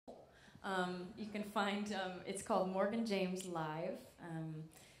You can find, it's called Morgan James Live,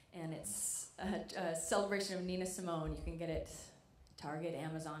 and it's a celebration of Nina Simone. You can get it Target,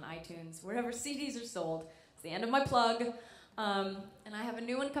 Amazon, iTunes, wherever CDs are sold. It's the end of my plug. And I have a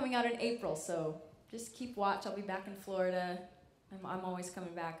new one coming out in April, so just keep watch. I'll be back in Florida. I'm always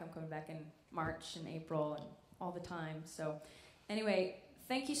coming back. I'm coming back in March and April and all the time. So anyway,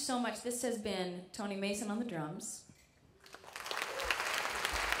 thank you so much. This has been Tony Mason on the drums.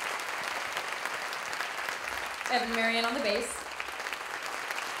 Evan Marion on the bass.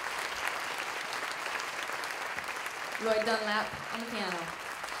 Lloyd Dunlap on the piano.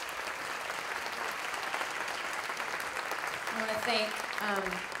 I want to thank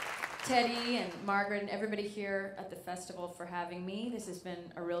Teddy and Margaret and everybody here at the festival for having me. This has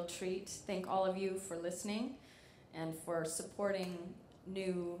been a real treat. Thank all of you for listening and for supporting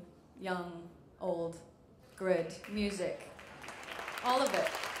new, young, old, good music. All of it.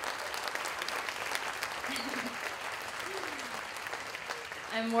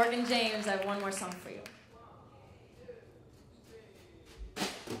 I'm Morgan James. I have one more song for you.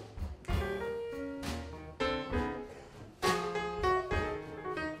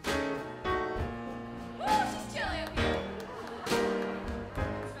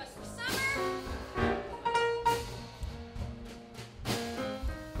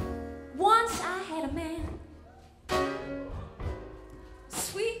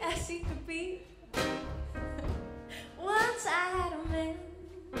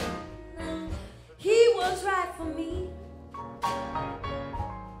 Right for me,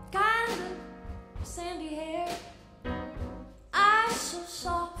 kind of sandy hair.